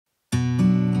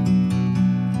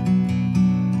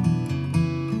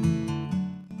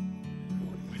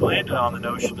landed on the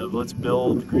notion of let's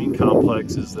build green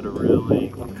complexes that are really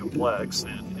complex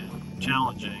and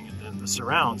challenging, and then the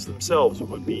surrounds themselves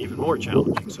would be even more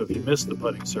challenging. So if you miss the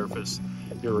putting surface,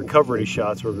 your recovery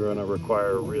shots were going to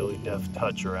require a really deft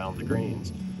touch around the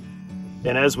greens.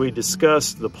 And as we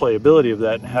discussed the playability of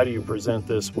that and how do you present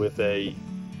this with a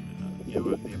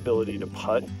the ability to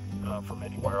putt from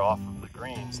anywhere off of the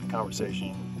greens, the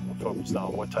conversation focused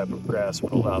on what type of grass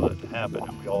would allow that to happen,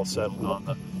 and we all settled on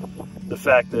the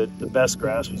fact that the best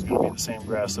grass was going to be the same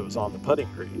grass that was on the putting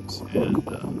greens.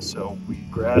 And so we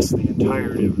grassed the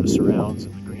entirety of the surrounds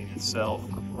of the green itself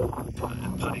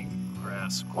and putting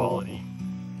grass quality.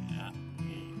 And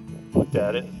we looked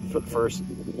at it for the first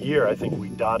year. I think we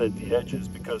dotted the edges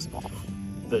because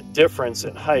the difference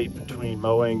in height between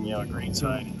mowing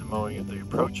greenside and the mowing at the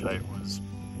approach height was,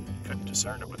 you couldn't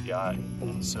discern it with the eye.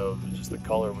 So just the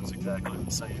color was exactly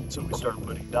the same. So we started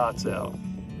putting dots out.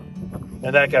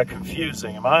 And that got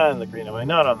confusing. Am I on the green? Am I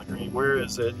not on the green? Where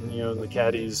is it? And the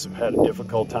caddies had a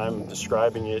difficult time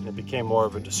describing it, and it became more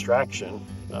of a distraction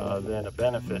than a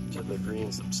benefit to the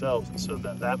greens themselves. And so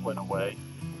that went away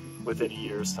within a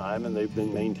year's time, and they've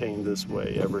been maintained this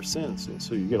way ever since. And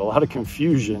so you get a lot of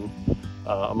confusion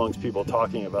amongst people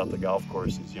talking about the golf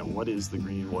courses. What is the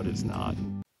green? What is not?